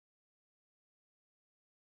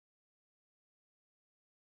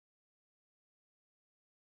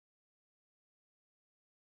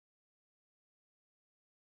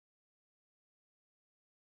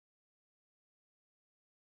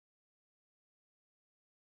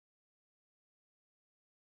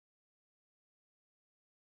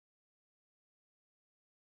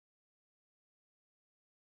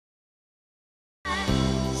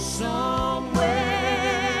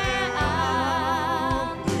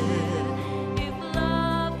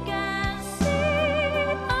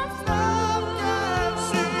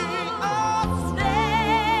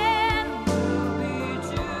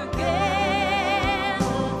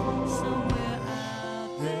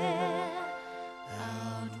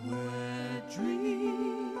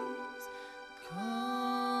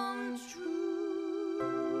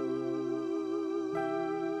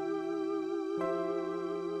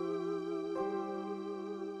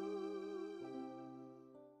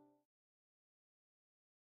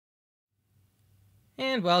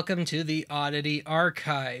And welcome to the Oddity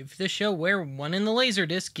Archive, the show where 1 in the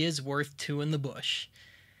Laserdisc is worth 2 in the bush.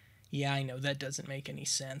 Yeah, I know that doesn't make any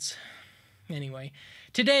sense. Anyway,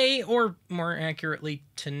 today, or more accurately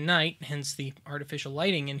tonight, hence the artificial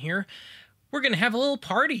lighting in here, we're going to have a little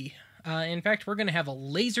party. In fact, we're going to have a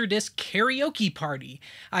Laserdisc karaoke party.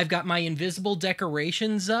 I've got my invisible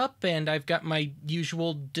decorations up, and I've got my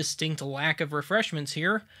usual distinct lack of refreshments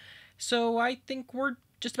here. So I think we're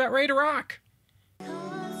just about ready to rock.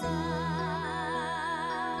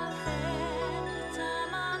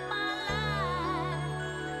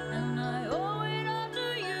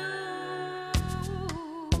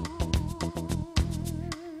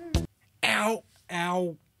 Ow,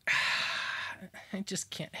 ow. I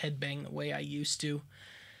just can't headbang the way I used to.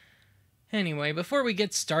 Anyway, before we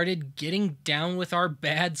get started getting down with our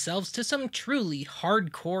bad selves to some truly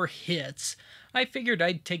hardcore hits, I figured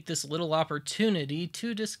I'd take this little opportunity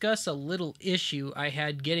to discuss a little issue I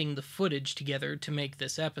had getting the footage together to make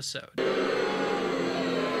this episode.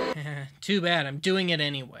 Too bad, I'm doing it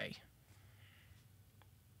anyway.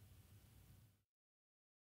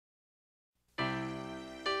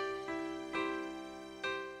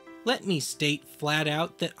 Let me state flat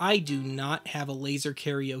out that I do not have a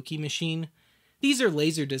LaserKaraoke machine. These are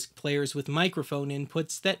Laserdisc players with microphone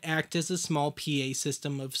inputs that act as a small PA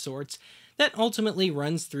system of sorts that ultimately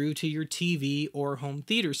runs through to your TV or home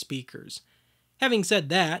theater speakers. Having said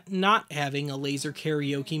that, not having a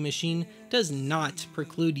LaserKaraoke machine does not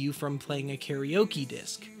preclude you from playing a karaoke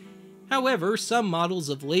disc. However, some models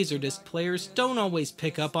of Laserdisc players don't always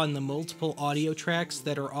pick up on the multiple audio tracks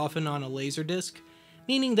that are often on a Laserdisc,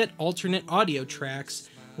 meaning that alternate audio tracks,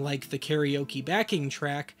 like the karaoke backing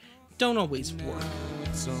track, don't always work.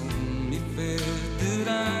 It's only fair that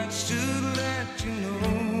I should let you know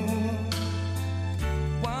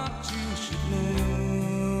what you should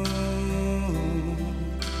know.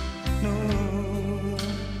 No,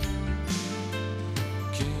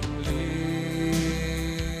 can't live.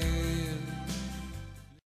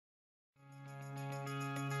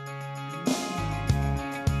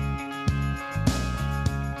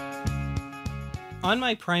 On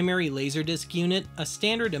my primary Laserdisc unit, a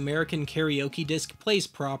standard American karaoke disc plays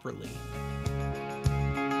properly.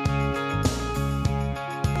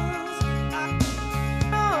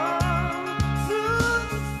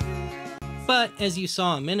 But, as you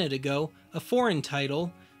saw a minute ago, a foreign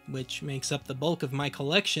title, which makes up the bulk of my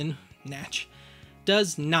collection, Natch,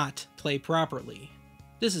 does not play properly.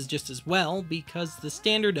 This is just as well because the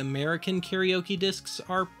standard American karaoke discs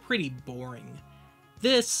are pretty boring.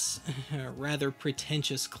 This, rather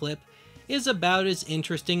pretentious clip is about as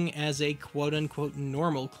interesting as a quote-unquote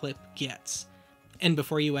normal clip gets. And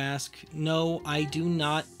before you ask, no, I do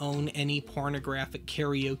not own any pornographic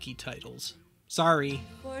karaoke titles. Sorry.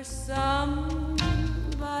 For somebody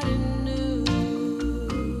new.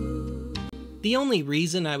 The only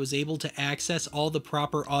reason I was able to access all the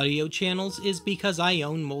proper audio channels is because I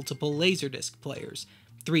own multiple Laserdisc players,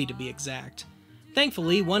 3 to be exact.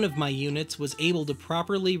 Thankfully, one of my units was able to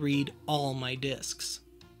properly read all my discs.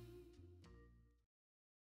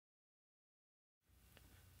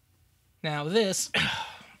 Now this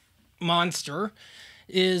monster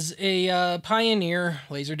is a Pioneer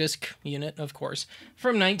Laserdisc unit, of course,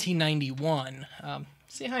 from 1991.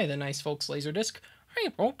 Say hi to the nice folks, Laserdisc. Hi,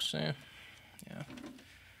 folks. Yeah.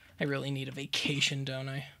 I really need a vacation, don't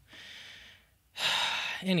I?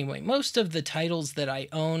 Anyway, most of the titles that I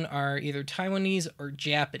own are either Taiwanese or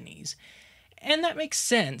Japanese. And that makes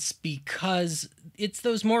sense because it's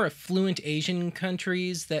those more affluent Asian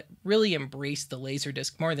countries that really embrace the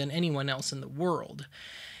Laserdisc more than anyone else in the world.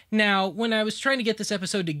 Now, when I was trying to get this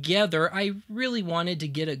episode together, I really wanted to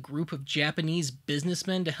get a group of Japanese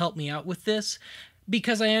businessmen to help me out with this,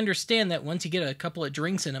 because I understand that once you get a couple of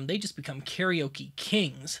drinks in them, they just become karaoke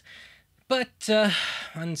kings. But,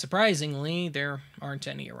 unsurprisingly, there aren't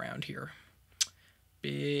any around here.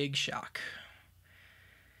 Big shock.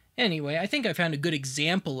 Anyway, I think I found a good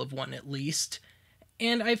example of one at least,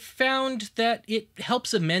 and I've found that it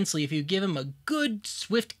helps immensely if you give him a good,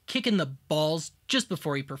 swift kick in the balls just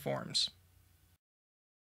before he performs.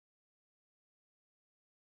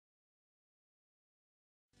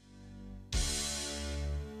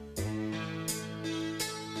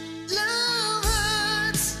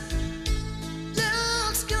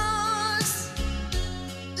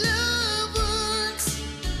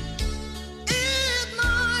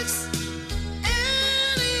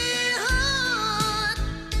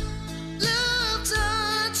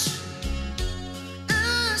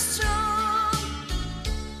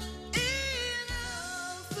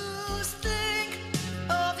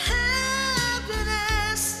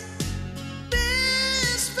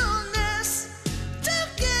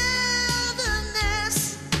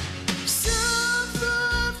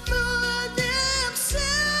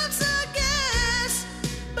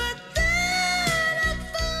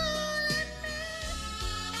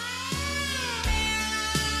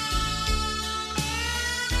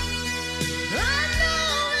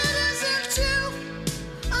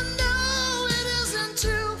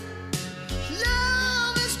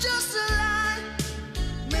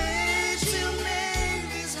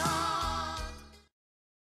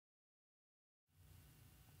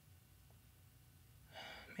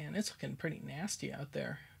 it's looking pretty nasty out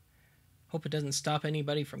there. Hope it doesn't stop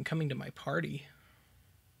anybody from coming to my party.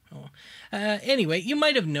 Oh. Anyway, you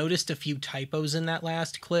might have noticed a few typos in that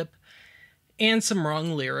last clip, and some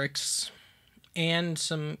wrong lyrics, and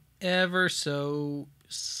some ever so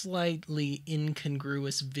slightly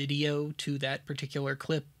incongruous video to that particular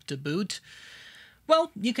clip to boot.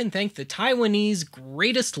 Well, you can thank the Taiwanese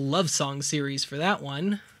Greatest Love Song series for that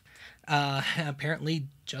one. Apparently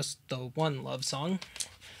just the one love song.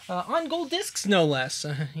 On gold discs, no less.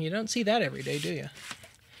 You don't see that every day, do you?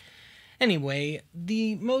 Anyway,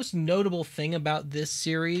 the most notable thing about this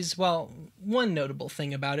series, well, one notable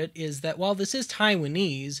thing about it is that while this is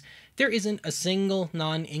Taiwanese, there isn't a single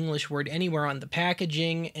non-English word anywhere on the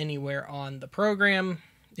packaging, anywhere on the program.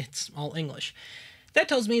 It's all English. That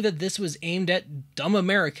tells me that this was aimed at dumb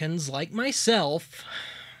Americans like myself.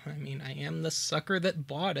 I mean, I am the sucker that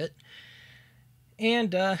bought it.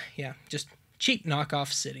 And, yeah, just cheap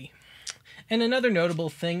knockoff city. And another notable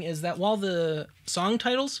thing is that while the song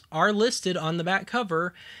titles are listed on the back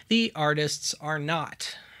cover, the artists are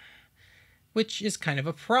not. Which is kind of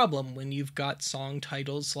a problem when you've got song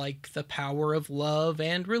titles like The Power of Love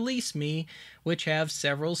and Release Me, which have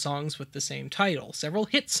several songs with the same title, several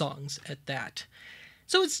hit songs at that.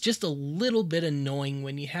 So it's just a little bit annoying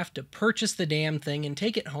when you have to purchase the damn thing and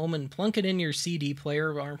take it home and plunk it in your CD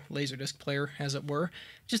player, or Laserdisc player as it were,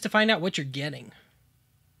 just to find out what you're getting.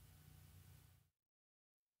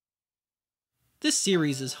 This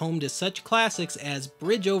series is home to such classics as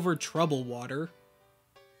Bridge Over Troubled Water,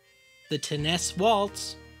 The Tennis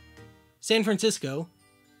Waltz, San Francisco,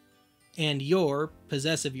 and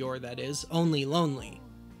Possessive Your, that is, Only Lonely.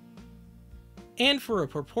 And for a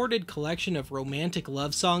purported collection of romantic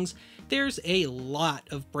love songs, there's a lot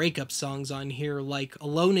of breakup songs on here like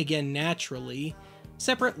Alone Again Naturally,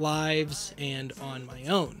 Separate Lives, and On My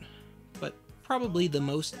Own. But probably the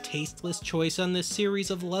most tasteless choice on this series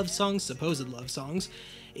of love songs, supposed love songs,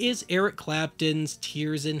 is Eric Clapton's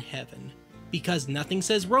Tears in Heaven, because nothing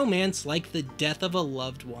says romance like the death of a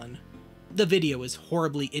loved one. The video is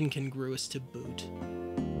horribly incongruous to boot.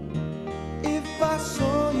 If I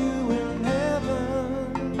saw you in heaven,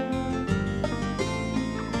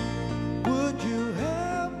 would you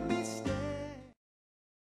help me stay?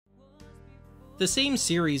 The same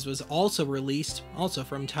series was also released, also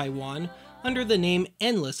from Taiwan, under the name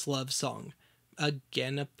Endless Love Song.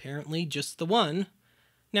 Again, apparently just the one.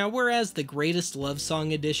 Now, whereas the Greatest Love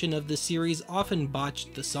Song edition of the series often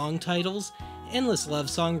botched the song titles, Endless Love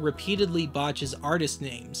Song repeatedly botches artist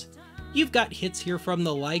names. You've got hits here from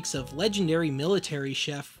the likes of legendary military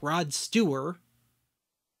chef Rod Stewart,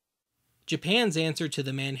 Japan's answer to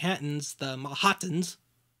the Manhattans, the Mahatans,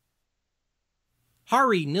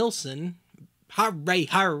 Hari Nilsson, Hooray,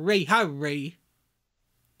 hooray, hooray,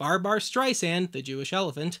 Barbara Streisand, the Jewish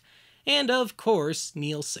elephant, and of course,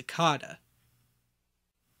 Neil Cicada.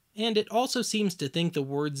 And it also seems to think the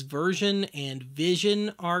words version and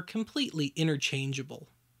vision are completely interchangeable.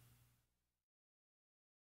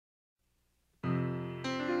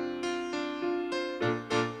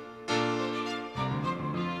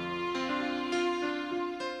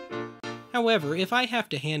 However, if I have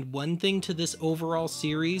to hand one thing to this overall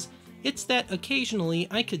series, it's that occasionally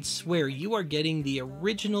I could swear you are getting the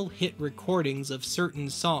original hit recordings of certain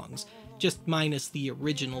songs, just minus the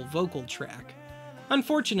original vocal track.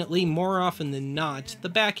 Unfortunately, more often than not, the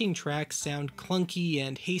backing tracks sound clunky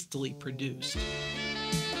and hastily produced.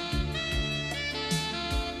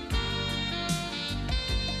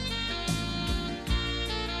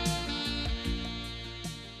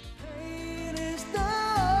 Pain is the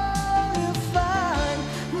all you find,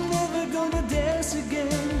 never gonna dance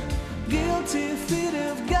again. Guilty feet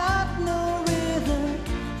have got no rhythm,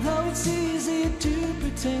 though it's easy to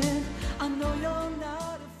pretend. I know you're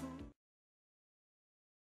not a fool.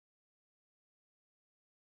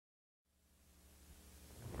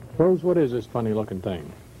 Rose, what is this funny-looking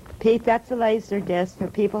thing? Pete, that's a laser disc for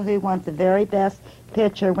people who want the very best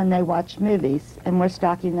picture when they watch movies, and we're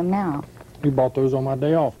stocking them now. You bought those on my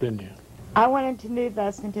day off, didn't you? I wanted to move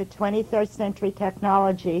us into 23rd century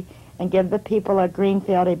technology and give the people of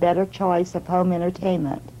Greenfield a better choice of home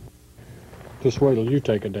entertainment. Just wait till you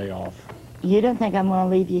take a day off. You don't think I'm going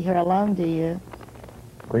to leave you here alone, do you?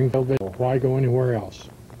 Greenfieldville, why go anywhere else?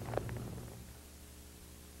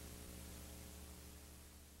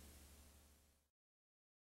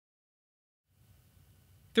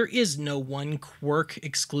 There is no one quirk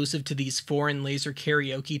exclusive to these foreign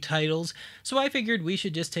LaserKaraoke titles, so I figured we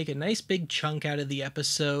should just take a nice big chunk out of the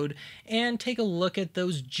episode and take a look at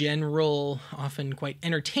those general, often quite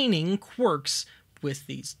entertaining quirks with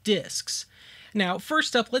these discs. Now,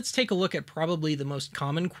 first up, let's take a look at probably the most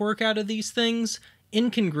common quirk out of these things,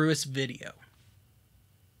 incongruous video.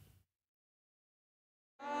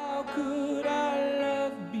 How could our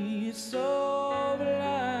love be so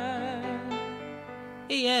blind?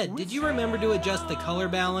 Hey Ed, did you remember to adjust the color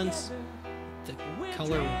balance? The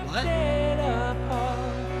color what? Dead apart,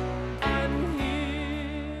 I'm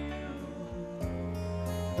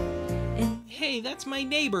here. Hey, that's my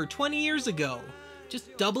neighbor 20 years ago.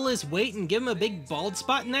 Just double his weight and give him a big bald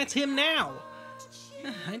spot and that's him now.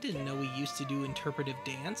 I didn't know we used to do interpretive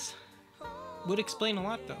dance. Would explain a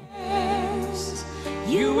lot though.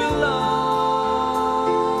 You will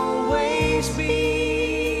always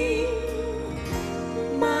be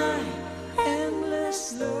my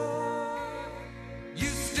endless love. You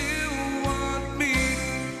still want me.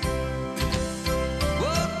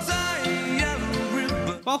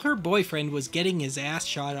 While her boyfriend was getting his ass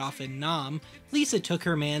shot off in Nam, Lisa took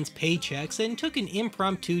her man's paychecks and took an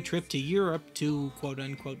impromptu trip to Europe to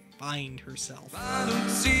quote-unquote find herself. I don't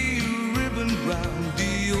see a ribbon round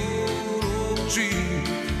the old oak tree.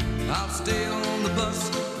 I'll stay on the bus,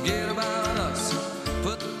 forget about us,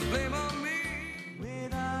 put the blame on me.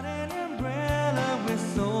 Without an umbrella, we're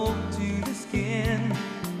soaked to the skin.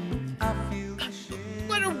 I feel the shit.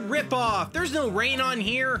 What a ripoff! There's no rain on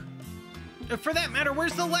here! For that matter,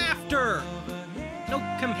 where's the laughter? No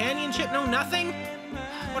companionship, no nothing?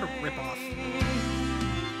 What a ripoff.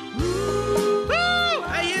 Woo!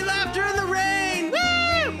 I hear laughter in the rain!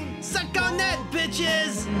 Woo! Suck on that,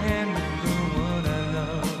 bitches! And the one I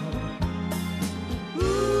love.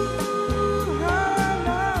 Ooh, I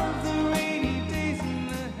love the rainy days and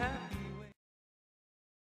the happy way.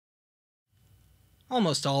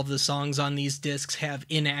 Almost all of the songs on these discs have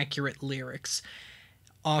inaccurate lyrics.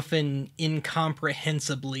 Often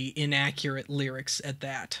incomprehensibly inaccurate lyrics at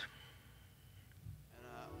that.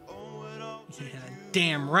 Yeah,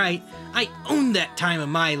 damn right. I own that time of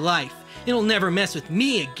my life. It'll never mess with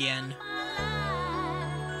me again.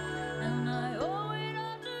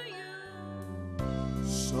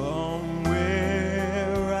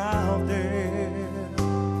 Somewhere out there,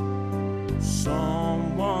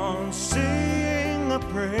 someone sing a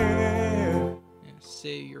prayer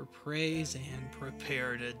Say your praise and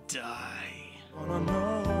prepare to die. on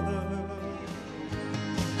another.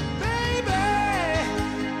 Baby,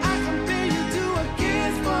 I compare you to a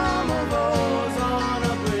kiss from a rose on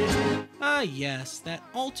a bridge. Ah yes, that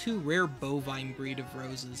all too rare bovine breed of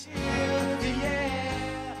roses.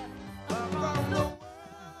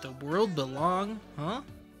 The world belong, huh?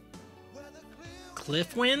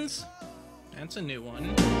 Cliff winds? That's a new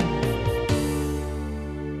one.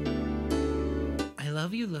 I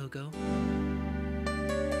love you, logo.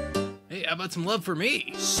 Hey, how about some love for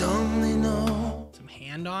me? Something know. Some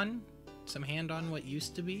hand on? Some hand on what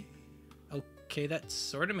used to be? Okay, that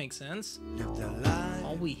sort of makes sense. If the light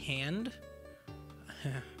All we hand?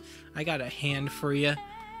 I got a hand for you.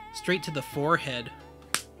 Straight to the forehead.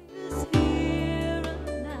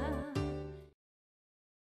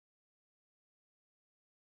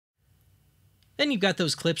 Then you've got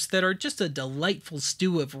those clips that are just a delightful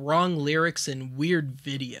stew of wrong lyrics and weird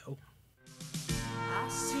video. I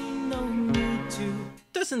see no need to.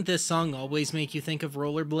 Doesn't this song always make you think of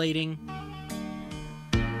rollerblading?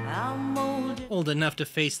 I'm Old enough to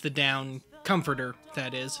face the down. Comforter,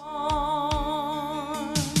 that is.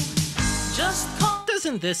 on. Just call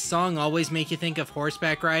Doesn't this song always make you think of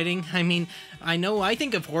horseback riding? I mean, I know I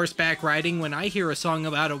think of horseback riding when I hear a song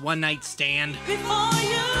about a one-night stand. before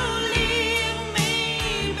you leave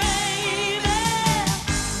me, baby.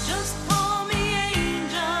 Just call me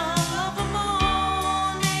angel of the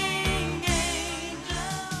morning, angel.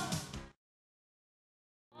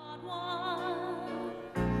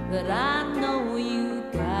 But I know you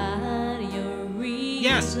got your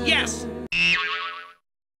reason. Yes!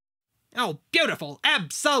 Oh, beautiful!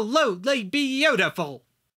 Absolutely beautiful!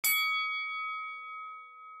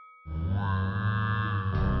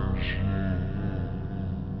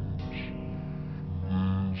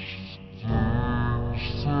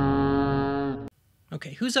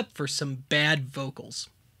 Okay, who's up for some bad vocals?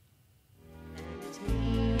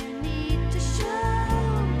 Need to show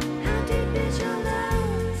how deep is your love.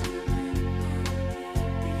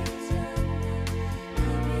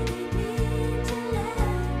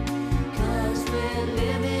 Cause we're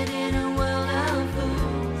living in a world of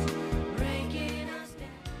fools, breaking us down.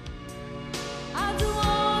 I'll do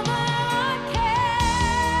all that I can.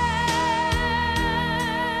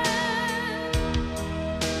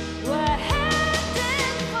 We're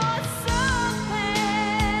heading for something.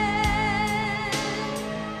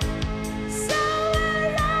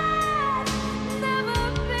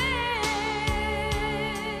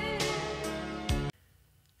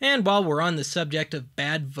 And while we're on the subject of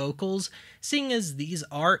bad vocals, seeing as these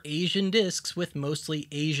are Asian discs with mostly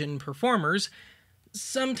Asian performers,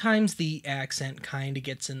 sometimes the accent kinda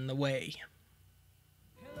gets in the way.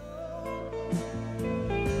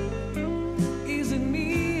 Is it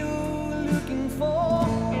me you're looking for?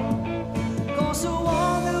 'Cause I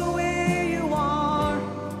wonder where you are,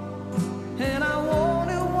 and I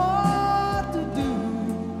wonder what to do.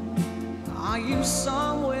 Are you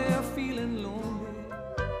somewhere feeling lonely?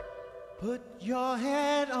 Put your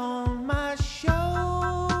head on my shoulder,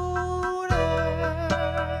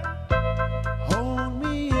 hold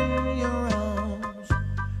me in your arms,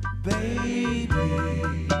 baby.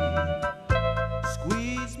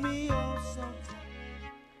 Squeeze me oh so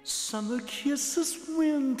tight. Summer kisses,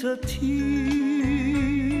 winter tears.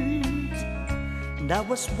 That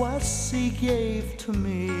was what she gave to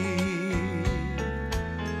me.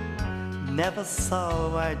 Never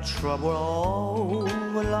saw I trouble all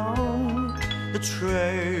along the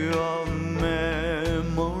trail of memories.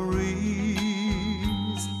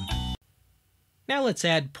 Now let's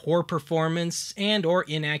add poor performance and or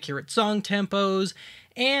inaccurate song tempos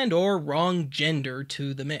and or wrong gender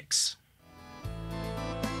to the mix.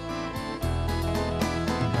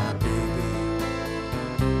 My baby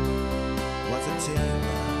was a timber.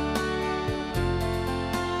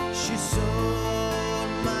 She sold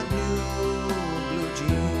my new blue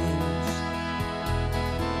jeans.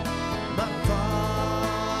 My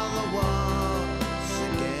father was a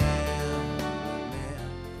gambler.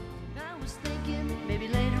 I was thinking maybe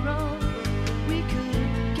later on we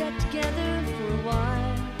could get together for a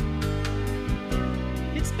while.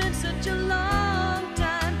 It's been such a long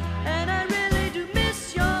time, and I really do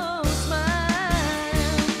miss your smile.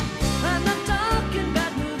 I'm not talking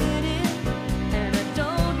about moving in, and I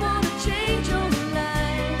don't want to change your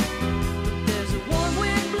life. There's a warm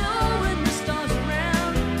wind blowing the stars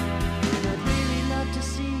around, and I'd really love to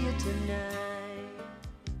see you tonight.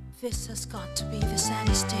 This has got to be the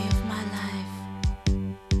saddest day of my life.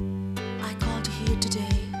 I called here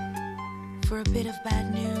today for a bit of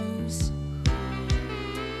bad news.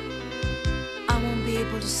 I won't be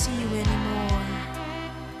able to see you anymore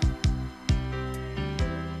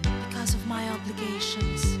because of my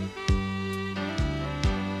obligations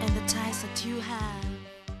and the ties that you have.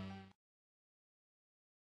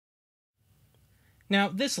 Now,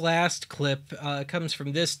 this last clip comes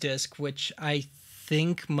from this disc, which I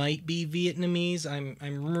think might be Vietnamese. I'm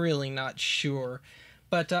really not sure.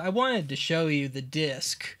 But I wanted to show you the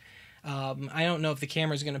disc. I don't know if the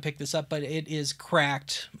camera's going to pick this up, but it is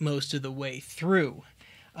cracked most of the way through.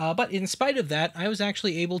 But in spite of that, I was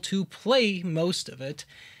actually able to play most of it.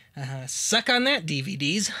 Suck on that,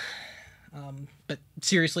 DVDs. But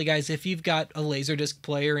seriously, guys, if you've got a Laserdisc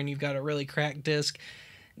player and you've got a really cracked disc,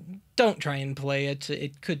 don't try and play it.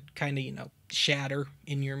 It could kind of, shatter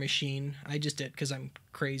in your machine. I just did because I'm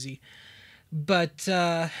crazy. But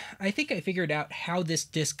I think I figured out how this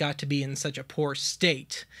disc got to be in such a poor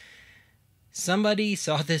state. Somebody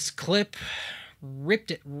saw this clip,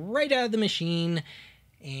 ripped it right out of the machine,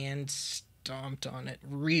 and stomped on it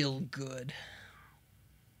real good.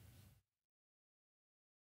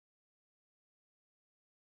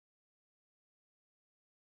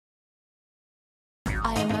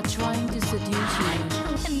 I am not trying to seduce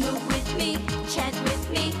you. Move with me, chat with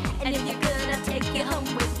me, and if you're good, I'll take you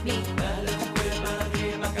home with me.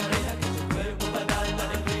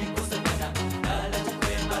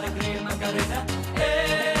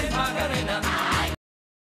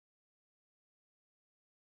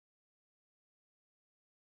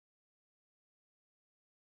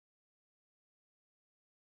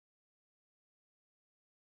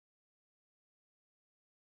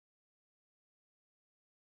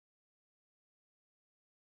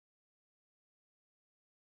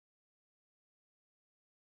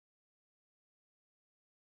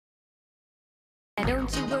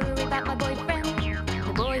 Don't you worry about my boyfriend,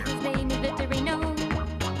 the boy whose name is Victorino.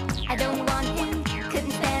 I don't want him,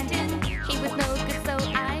 couldn't stand him, he was no good, so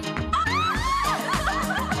I...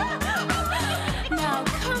 Now,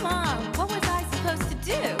 come on, what was I supposed to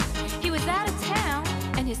do? He was out of town,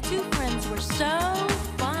 and his two friends were so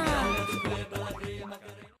fun.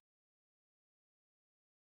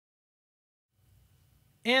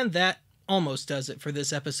 And that almost does it for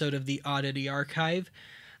this episode of the Oddity Archive.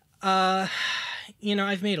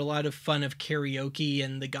 I've made a lot of fun of karaoke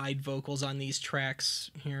and the guide vocals on these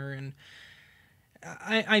tracks here, and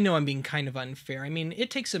I know I'm being kind of unfair. I mean,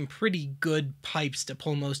 it takes some pretty good pipes to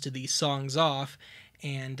pull most of these songs off,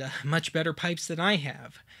 and much better pipes than I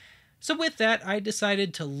have. So with that, I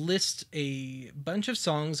decided to list a bunch of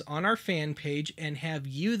songs on our fan page and have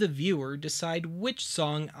you, the viewer, decide which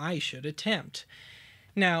song I should attempt.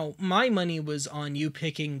 Now, my money was on you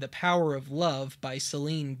picking The Power of Love by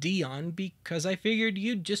Celine Dion because I figured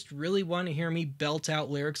you'd just really want to hear me belt out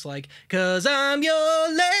lyrics like, "'Cause I'm your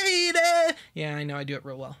lady." Yeah, I know I do it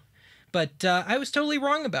real well. But I was totally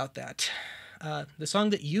wrong about that. The song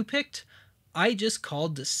that you picked, I just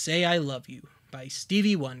called to Say I Love You by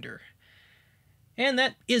Stevie Wonder. And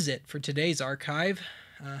that is it for today's archive.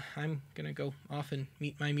 I'm going to go off and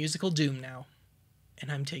meet my musical doom now.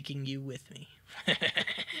 And I'm taking you with me.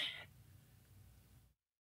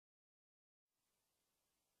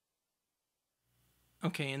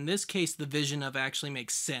 Okay, in this case, the vision of actually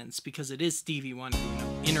makes sense because it is Stevie Wonder,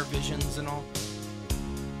 inner visions and all.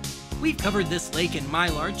 We've covered this lake in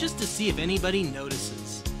Mylar just to see if anybody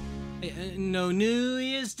notices. No New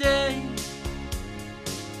Year's Day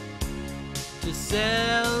to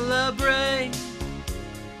celebrate.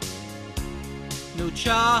 No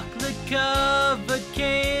chocolate-covered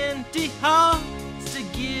candy hearts to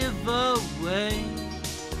give away.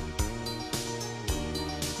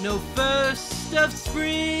 No first of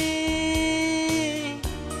spring,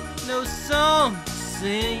 no song to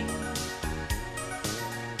sing.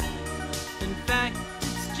 In fact,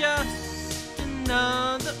 it's just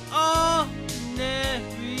another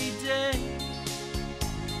ordinary day.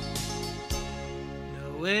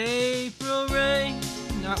 No April rain,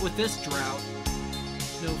 not with this drought.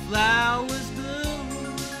 No flowers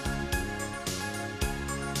bloom.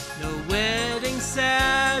 No wedding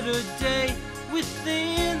Saturday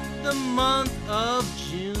within the month of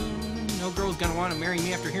June. No girl's gonna want to marry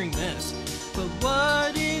me after hearing this. But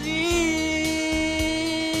what it is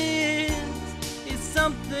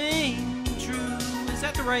something true. Is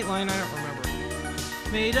that the right line? I don't remember.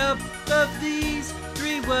 Made up of these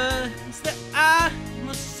three words that I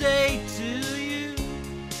must say to you.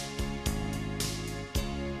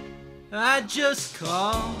 I just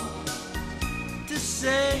called to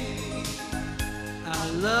say I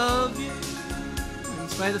love you. In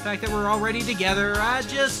spite of the fact that we're already together, I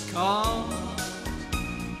just called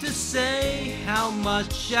to say how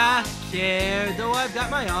much I care, though I've got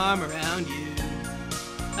my arm around you.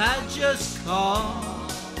 I just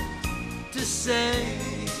called to say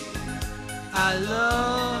I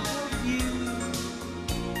love you,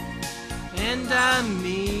 and I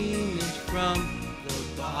mean it from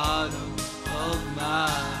bottom of my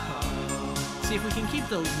heart. See, if we can keep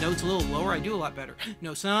those notes a little lower, I do a lot better.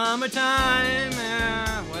 No summertime,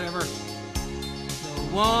 whatever. No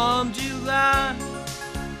warm July.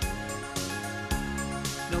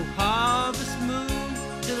 No harvest moon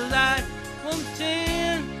to light won't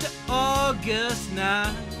tend to August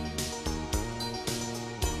night.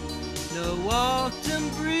 No autumn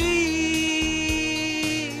breeze.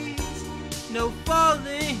 No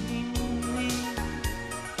falling.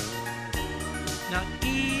 Not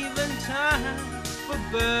even time for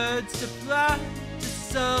birds to fly to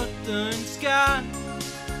southern sky.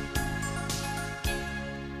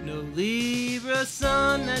 No Libra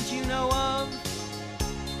sun that you know of.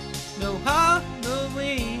 No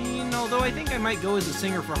Halloween, although I think I might go as a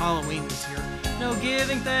singer for Halloween this year. No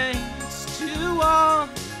giving thanks to all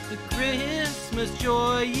the Christmas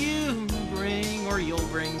joy you bring, or you'll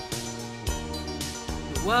bring.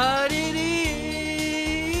 But what it is,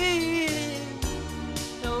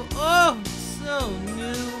 oh, so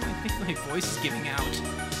new. I think my voice is giving out.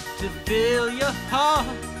 To fill your heart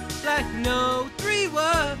like no three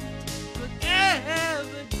words could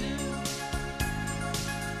ever do.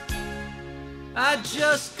 I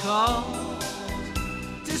just called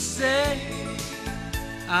to say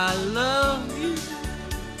I love you.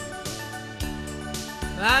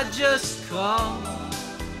 I just called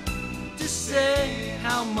to say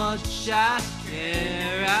how much I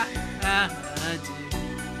care. I do.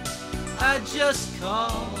 I just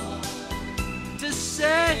called to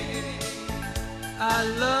say I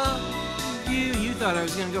love you. You thought I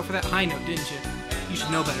was going to go for that high note, didn't you? You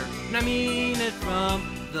should know better. And I mean it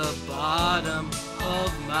from the bottom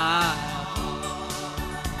of my heart.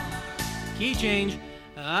 Key change.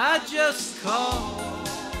 I just called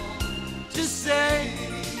to say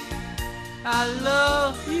I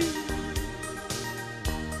love you.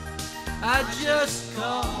 I just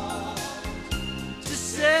called to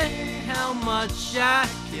say how much I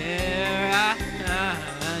care. I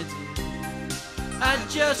do. I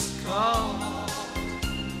just called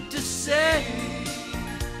to say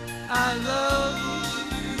I love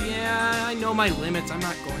you. Yeah, I know my limits. I'm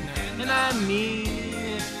not going there. And I mean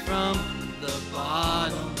it from the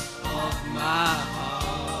bottom of my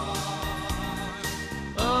heart.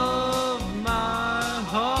 Oh.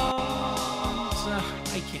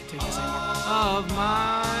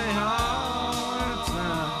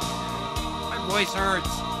 voice hurts.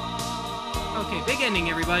 Okay, big ending,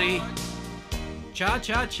 everybody. Cha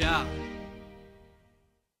cha cha.